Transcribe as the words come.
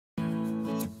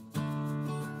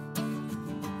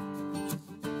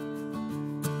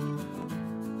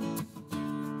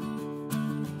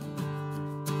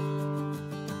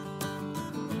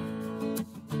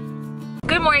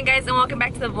Good morning, guys, and welcome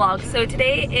back to the vlog. So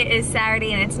today it is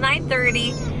Saturday and it's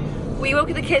 9:30. We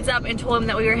woke the kids up and told them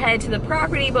that we were headed to the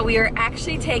property, but we are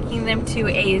actually taking them to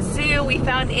a zoo. We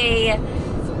found a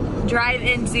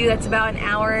drive-in zoo that's about an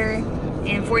hour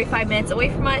and 45 minutes away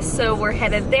from us, so we're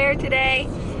headed there today.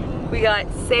 We got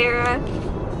Sarah.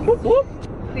 Whoop, whoop.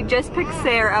 We just picked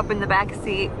Sarah up in the back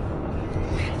seat.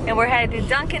 And we're headed to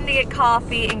Dunkin' to get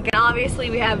coffee, and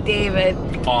obviously we have David.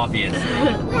 Obvious.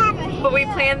 But we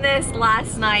planned this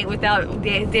last night without,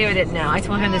 David didn't know. I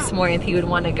told him this morning if he would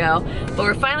want to go. But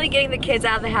we're finally getting the kids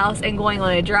out of the house and going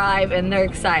on a drive, and they're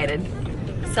excited.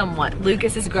 Somewhat.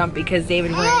 Lucas is grumpy because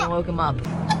David went and woke him up.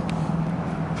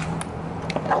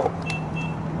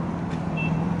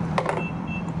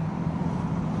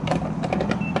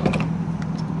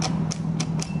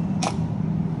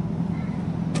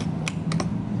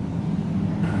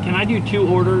 Can I do 2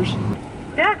 orders?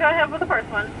 Yeah, go ahead with the first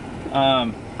one.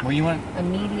 What do you want? A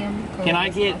medium. Can I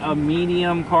get a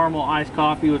medium caramel iced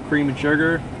coffee with cream and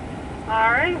sugar?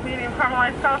 Alright, medium caramel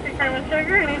iced coffee, cream and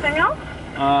sugar. Anything else?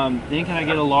 Then can I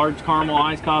get a large caramel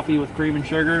iced coffee with cream and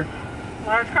sugar?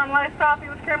 Large caramel iced coffee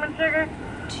with cream and sugar.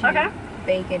 2 Okay.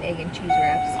 bacon, egg, and cheese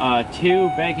wraps. 2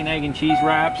 bacon, egg, and cheese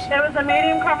wraps. There was a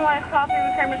medium caramel iced coffee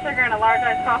with cream and sugar and a large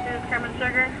iced coffee with cream and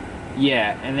sugar.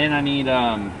 Yeah, and then I need,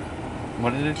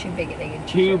 what is it? 2 bacon, egg, and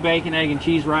cheese 2 wraps. bacon, egg, and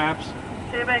cheese wraps.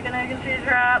 2 bacon, egg, and cheese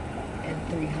wraps. And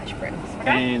 3 hash browns.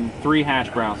 Okay. And 3 hash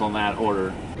browns on that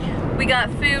order. We got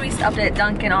food, we stopped at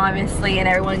Dunkin' obviously, and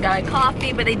everyone got a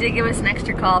coffee, but they did give us an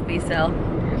extra coffee, so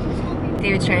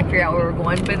David's trying to figure out where we're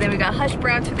going. But then we got hush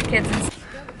browns for the kids and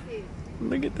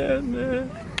Look at that, man.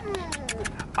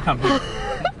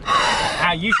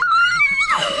 How you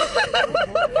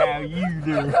How you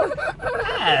doing?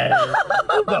 Hey,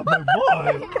 what's up, my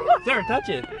boy? Sarah, touch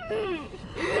it.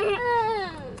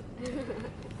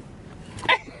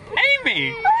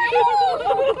 Amy!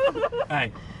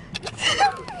 Hey.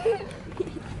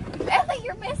 Ellie,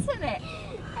 you're missing it.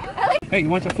 Hey, you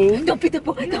want some food? Don't feed the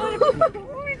boy.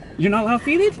 You're not allowed to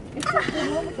feed it?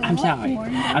 I'm sorry.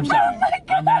 I'm sorry.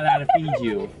 I'm not allowed to feed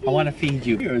you. I want to feed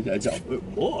you. You're a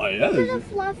good boy. This is a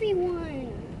fluffy one.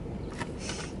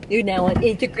 You're now on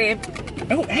Instagram.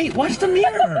 Oh, hey, watch the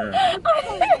mirror.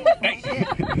 Hey.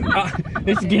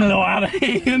 It's getting a little out of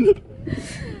hand.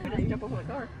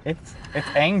 It's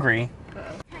angry.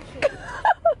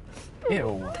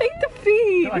 Ew. Take the I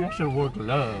feed. feel like I should have wore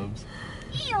gloves.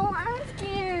 Ew, I'm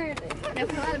scared.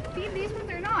 If we're allowed to feed these ones,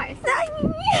 they're nice.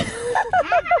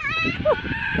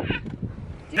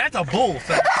 That's a bull.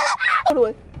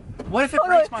 What if it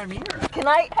breaks my mirror? Can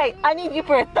I? Hey, I need you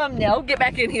for a thumbnail. Get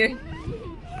back in here.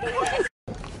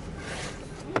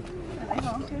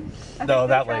 No,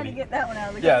 that lady. Get that one out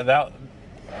of the Yeah, that.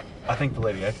 I think the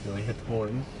lady accidentally hit the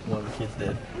horn. One of the kids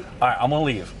did. All right, I'm gonna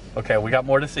leave. Okay, we got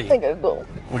more to see. I gotta go.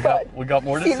 We got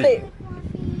more to See you see. later.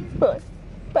 Bye.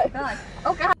 Bye. God.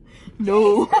 Oh God.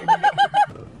 No.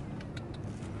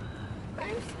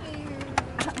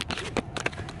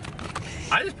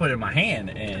 I just put it in my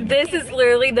hand and. This is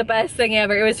literally the best thing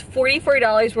ever. It was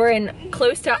 $44. We're in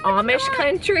close to Amish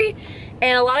country,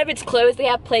 and a lot of it's closed. They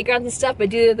have playgrounds and stuff, but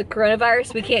due to the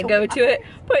coronavirus, we can't go to it.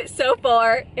 But so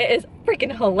far, it is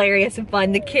freaking hilarious and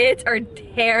fun. The kids are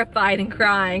terrified and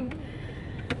crying.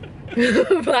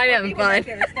 But I'm having fun.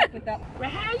 Well,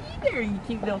 how you doing, you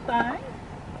cute little thing?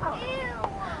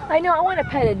 I know, I want to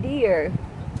pet a deer.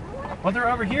 Well,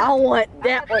 they're over here. I want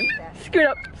that one. Scoot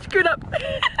up, scoot up.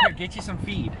 Here, get you some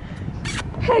feed.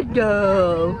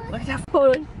 Hello. Look at that.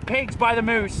 Hold on. Pigs by the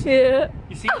moose. Yeah.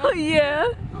 You see Oh, them? yeah.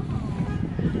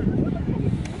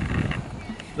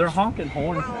 They're honking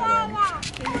horns at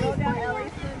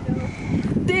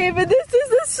David, this is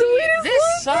the sweetest This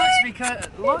one. sucks because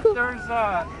look, there's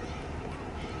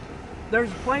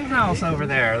a playhouse over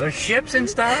there. There's ships and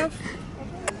stuff.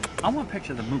 I want a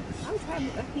picture of the moose.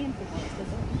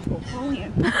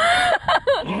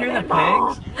 You hear the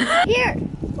pigs?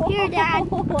 Here, Dad.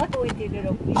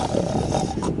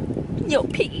 Yo,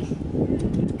 piggy.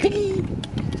 Piggy.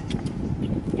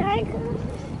 Dad.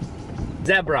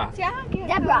 Zebra.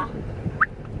 Zebra.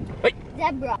 Wait.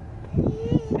 Zebra.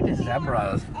 It is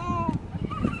zebras.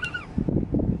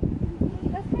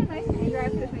 That's kind of nice to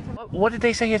drive because we What did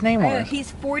they say his name was?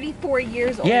 He's 44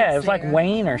 years old. Yeah, it was like Sarah.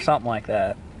 Wayne or something like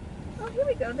that. Oh, here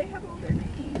we go. They have all their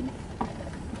names.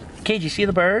 Kid, you see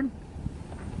the bird?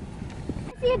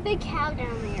 I see a big cow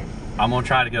down there. I'm gonna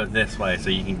try to go this way so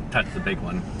you can touch the big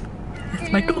one.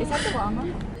 That's my goal. Is that the llama?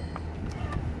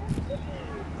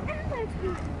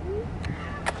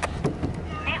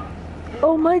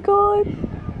 Oh my god.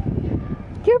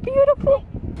 You're beautiful.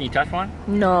 Can you touch one?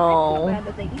 No. Bad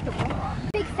that they eat the raw.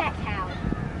 Big fat cow.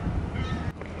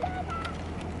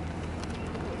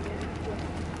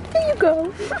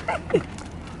 go. Hey.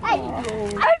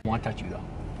 I want to touch you though.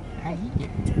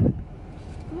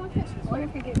 What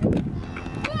if you get it?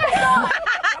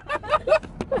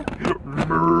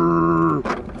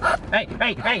 Hey,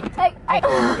 hey, hey! Hey, hey.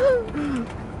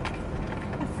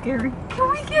 That's scary. Can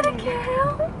we get a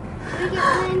cow? We get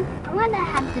one. I want to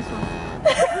have this one.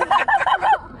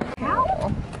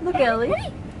 Cow? Look, Ellie.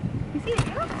 You see a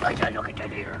cow? I should look at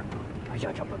that ear. I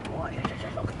should look at boy. I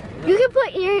should look at that ear. You can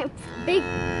put ear big.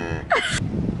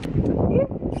 Here.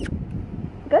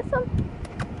 Got some.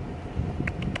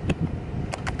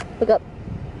 Look up.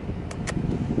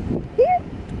 Here.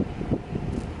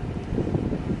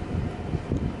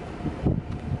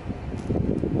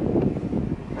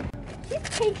 She's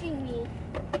taking me.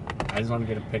 I just want to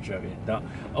get a picture of you. Don't.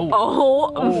 Oh.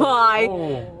 Oh my.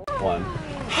 Oh. One.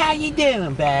 How you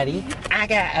doing, buddy? I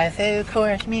got a food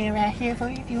course meal right here for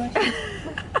you if you want to.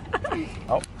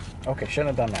 Oh, okay.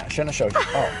 Shouldn't have done that. Shouldn't have showed you.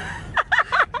 Oh.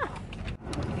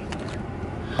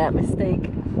 That mistake.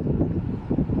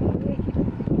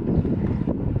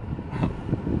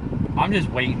 I'm just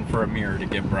waiting for a mirror to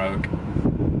get broke.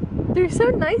 They're so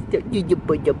nice. Oh,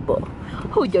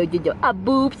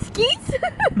 boobskis.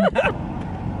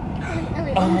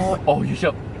 Oh, you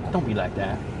should. Don't be like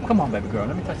that. Come on, baby girl.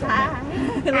 Let me touch that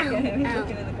neck. Look at him. He's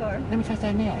looking in the car. Let me touch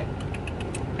that neck.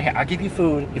 Here, I'll give you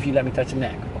food if you let me touch the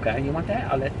neck. Okay? You want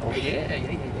that? I'll let. Oh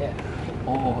yeah.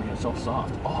 Oh, you're so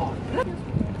soft. Oh.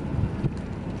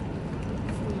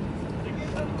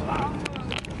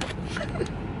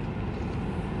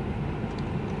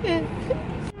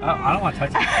 I don't want to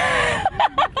touch it. I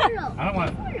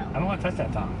don't want to touch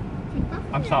that tongue.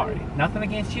 I'm sorry. Nothing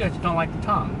against you. I just don't like the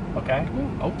tongue. Okay?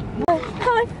 Oh. Oh,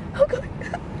 God.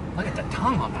 Look at the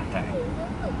tongue on that thing.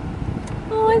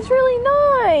 Oh, it's really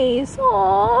nice.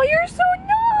 Oh, you're so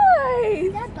nice.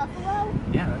 Is that buffalo?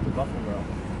 Yeah, that's a buffalo girl.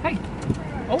 Hey.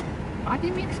 Oh, I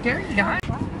didn't mean to scare you guys.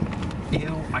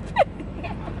 Ew.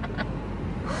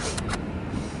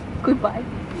 Goodbye,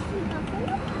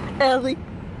 Ellie.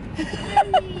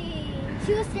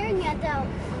 She was staring at that.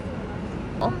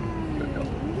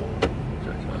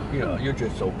 Yeah, you're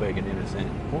just so big and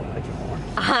innocent. Boy, I just want.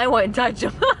 I wouldn't touch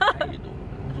them. How you doing?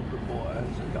 Good boy.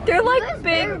 They're like Let's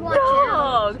big better watch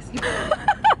out. dogs.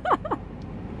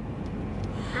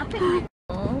 I'll pick my.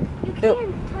 You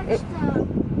can't touch the.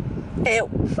 Ew.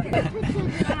 You can touch the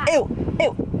giraffe.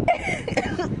 Ew.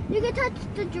 You can touch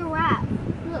the giraffe.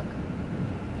 Look.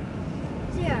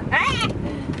 See her.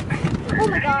 Oh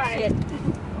my god. Shit.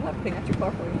 I'll have to pick out your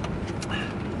car for you.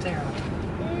 Sarah.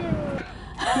 Ew.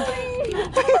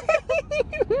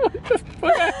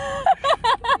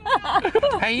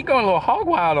 Hey, you going a little hog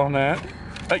wild on that.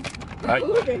 Hey. Hey.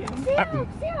 Look at him. Sarah.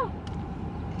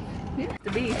 Yeah,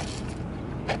 the beef.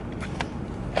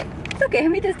 It's okay.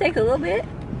 Let me just take a little bit.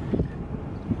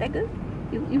 That good?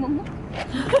 You want more?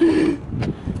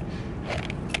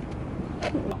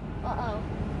 Uh-oh.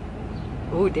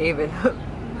 Oh, David.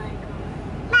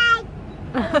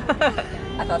 I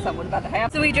thought something was about to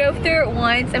happen. So we drove through it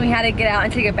once and we had to get out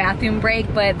and take a bathroom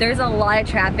break, but there's a lot of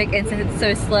traffic, and since it's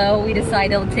so slow, we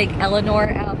decided to take Eleanor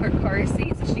out of her car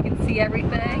seat so she can see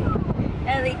everything.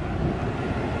 Ellie.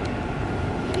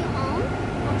 You home?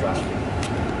 I'm driving.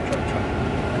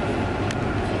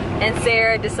 And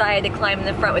Sarah decided to climb in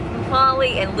the front with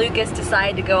Molly, and Lucas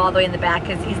decided to go all the way in the back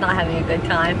because he's not having a good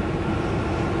time.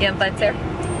 You having fun, Sarah?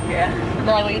 Yeah.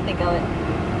 Molly, what do you think of it?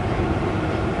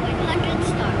 100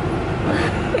 stars.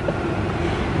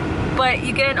 But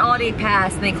you get an all-day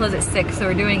pass and they close at 6, so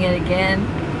we're doing it again.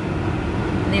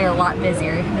 And they're a lot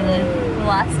busier than the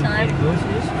last time.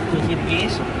 You see the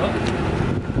geese? Oh.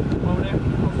 Over there.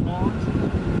 Those swans.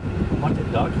 Bunch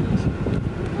of duckies.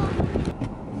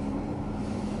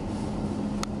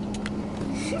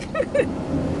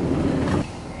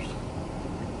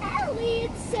 Ellie,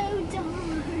 it's so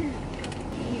dark.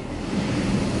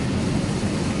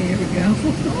 Here we go.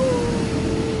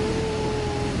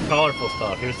 Colorful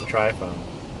stuff. Here's the triphone.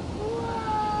 Whoa.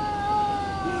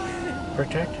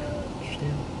 Protect.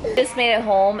 Just made it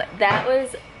home. That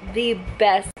was the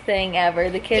best thing ever.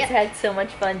 The kids Yep. had so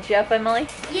much fun. Did you have fun, Molly?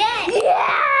 Yes.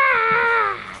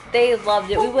 Yeah. They loved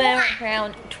it. We went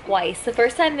around twice. The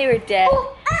first time they were dead,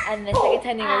 and the second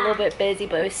time they were a little bit busy,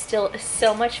 but it was still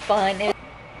so much fun.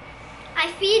 I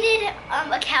feeded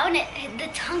a cow and the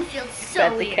tongue feels so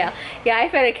Fed the weird. cow. Yeah, I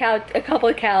fed a couple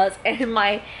of cows, and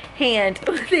my hand,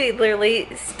 they literally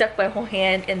stuck my whole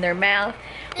hand in their mouth.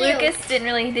 Ew. Lucas didn't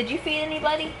really, did you feed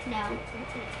anybody? No.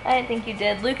 I didn't think you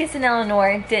did. Lucas and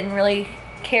Eleanor didn't really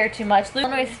care too much.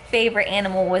 Eleanor's favorite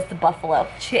animal was the buffalo.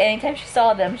 Anytime she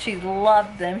saw them, she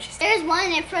loved them. There's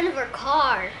one in front of her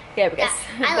car. Yeah, because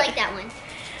I like that one.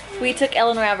 we took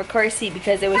Eleanor out of her car seat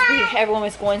because everyone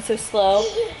was going so slow,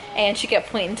 and she kept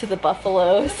pointing to the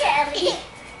buffaloes. Look at Ellie.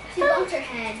 She bumped her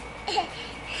head.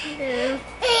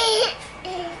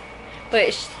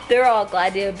 But they're all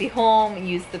glad to be home and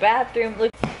use the bathroom.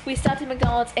 Look, we stopped at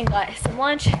McDonald's and got some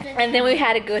lunch, and then we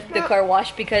had to go to the car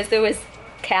wash because there was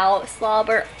cow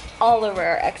slobber all over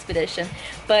our expedition.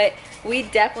 But we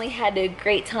definitely had a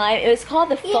great time. It was called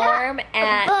the farm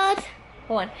at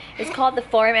it's called the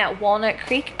farm at Walnut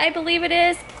Creek, I believe it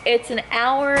is. It's an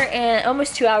hour and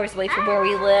almost 2 hours away from where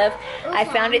we live. I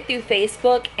found it through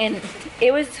Facebook, and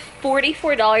it was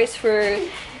 $44 for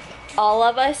all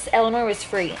of us. Eleanor was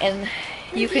free, and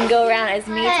you can go around as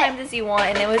many times as you want,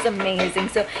 and it was amazing.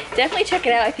 So definitely check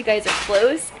it out if you guys are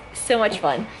close. So much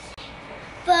fun.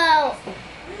 Bo.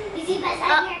 You see Buzz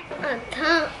out here?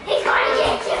 He's going to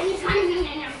get you. He's going to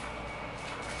get you.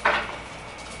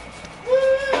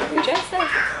 Just the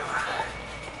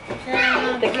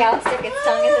cow stuck its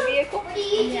tongue in the vehicle.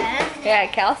 Yeah, a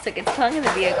cow stuck its tongue in the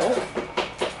vehicle.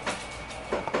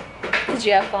 Did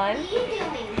you have fun? What are you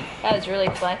doing? That was really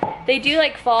fun. They do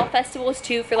like fall festivals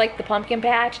too for like the pumpkin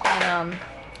patch and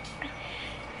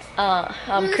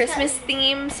Christmas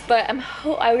themes. But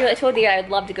I told you I'd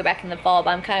love to go back in the fall,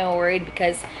 but I'm kind of worried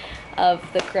because of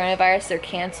the coronavirus. They're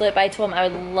canceled it. But I told them I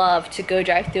would love to go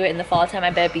drive through it in the fall time. I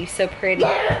bet it'd be so pretty.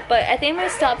 But I think I'm gonna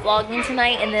stop vlogging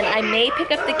tonight, and then I may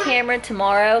pick up the camera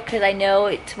tomorrow because I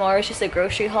know tomorrow's just a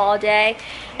grocery haul day,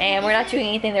 and we're not doing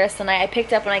anything the rest of the night. I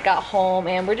picked up when I got home,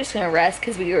 and we're just gonna rest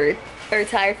because we were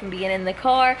tired from being in the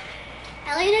car.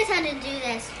 Ellie knows how to do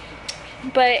this.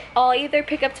 But I'll either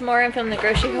pick up tomorrow and film the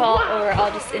grocery haul, or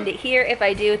I'll just end it here. If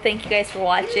I do, thank you guys for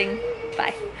watching.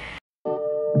 Bye.